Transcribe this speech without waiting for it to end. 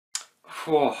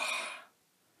Oh,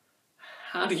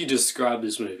 how do you describe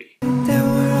this movie? That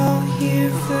we're all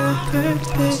here for a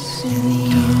purpose, and the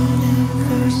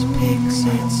universe picks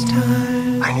its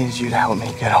time. I need you to help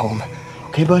me get home.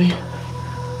 Okay, buddy?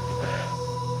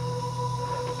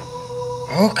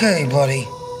 Okay, buddy.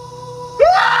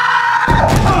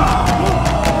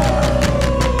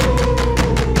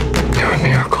 You're a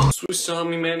miracle. Swiss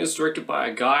Army Man is directed by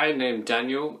a guy named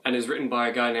Daniel and is written by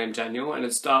a guy named Daniel, and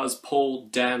it stars Paul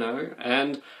Dano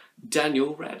and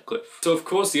Daniel Radcliffe. So of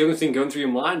course the only thing going through your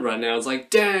mind right now is like,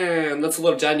 damn, that's a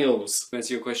lot of Daniels. To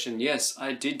answer your question, yes,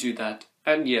 I did do that,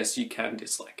 and yes, you can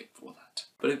dislike it for that.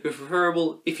 But it'd be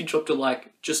preferable if you dropped a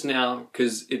like just now,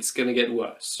 because it's gonna get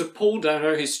worse. So Paul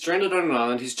Dano, he's stranded on an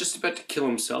island, he's just about to kill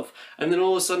himself, and then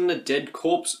all of a sudden a dead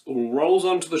corpse rolls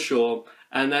onto the shore,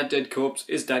 and that dead corpse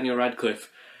is Daniel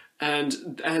Radcliffe.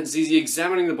 And as he's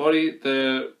examining the body,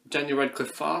 Daniel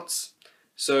Radcliffe farts.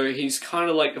 So he's kind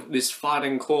of like this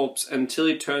farting corpse until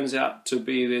he turns out to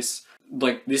be this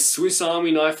Swiss Army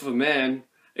knife of a man,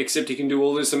 except he can do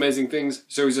all these amazing things.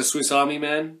 So he's a Swiss Army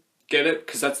man. Get it?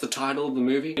 Because that's the title of the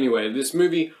movie. Anyway, this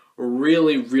movie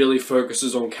really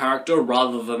focuses on character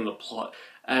rather than the plot.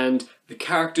 And the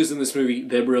characters in this movie,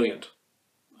 they're brilliant.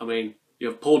 I mean, you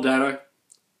have Paul Dano,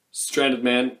 stranded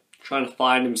man, trying to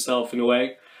find himself in a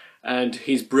way. And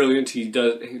he's brilliant.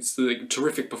 It's a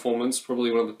terrific performance,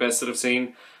 probably one of the best that I've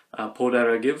seen Paul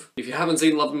Dano give. If you haven't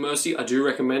seen Love and Mercy, I do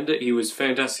recommend it. He was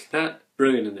fantastic in that.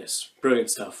 Brilliant in this. Brilliant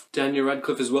stuff. Daniel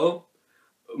Radcliffe as well.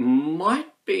 Might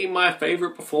be my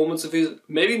favourite performance of his.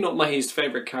 Maybe not his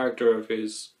favourite character of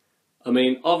his. I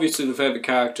mean, obviously the favourite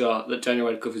character that Daniel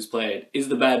Radcliffe has played is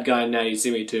the bad guy in Now You See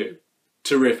Me Too.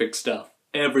 Terrific stuff.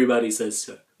 Everybody says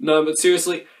so. No, but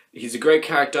seriously, he's a great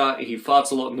character. He farts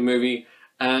a lot in the movie.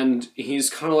 And he's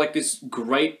kind of like this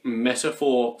great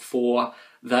metaphor for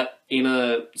that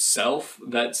inner self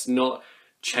that's not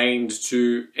chained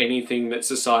to anything that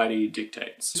society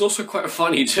dictates. He's also quite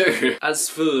funny too. As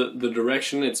for the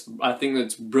direction, I think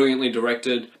it's brilliantly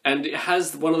directed, and it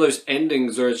has one of those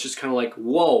endings where it's just kind of like,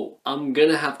 whoa, I'm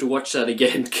gonna have to watch that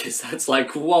again, because that's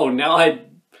like, whoa, now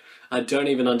I don't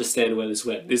even understand where this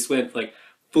went. This went like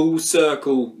full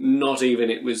circle, not even,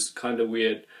 it was kind of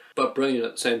weird. But brilliant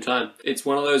at the same time. It's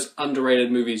one of those underrated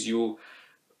movies you'll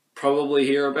probably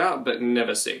hear about but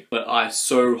never see. But I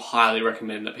so highly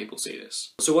recommend that people see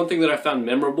this. So one thing that I found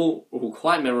memorable, or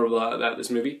quite memorable about this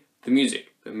movie, the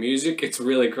music. The music, it's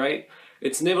really great.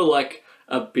 It's never like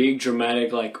a big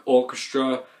dramatic like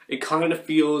orchestra. It kind of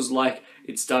feels like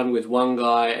it's done with one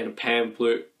guy and a pan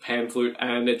flute,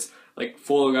 and it's like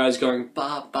four guys going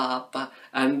ba ba ba,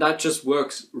 and that just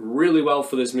works really well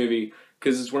for this movie.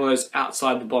 Because it's one of those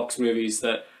outside-the-box movies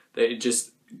that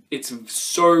it's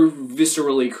so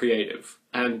viscerally creative.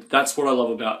 And that's what I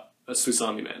love about a Swiss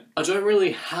Army Man. I don't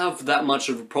really have that much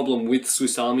of a problem with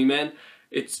Swiss Army Man.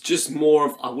 It's just more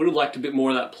of, I would have liked a bit more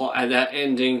of that plot and that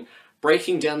ending.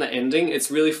 Breaking down the ending,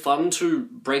 it's really fun to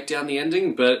break down the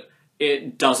ending, but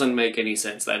it doesn't make any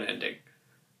sense, that ending.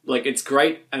 Like, it's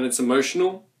great and it's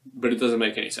emotional, but it doesn't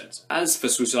make any sense. As for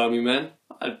Swiss Army Man,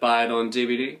 I'd buy it on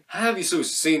DVD. Have you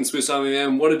seen Swiss Army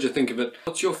Man? What did you think of it?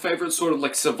 What's your favourite sort of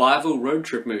like survival road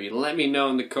trip movie? Let me know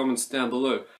in the comments down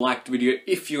below. Like the video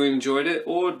if you enjoyed it,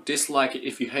 or dislike it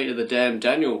if you hated the damn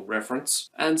Daniel reference.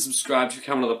 And subscribe to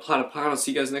become another Platypus. I'll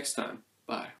see you guys next time.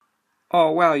 Bye. Oh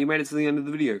wow, you made it to the end of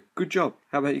the video. Good job.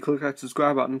 How about you click that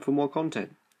subscribe button for more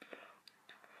content?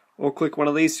 Or click one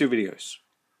of these two videos.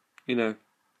 You know,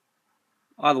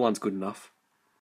 either one's good enough.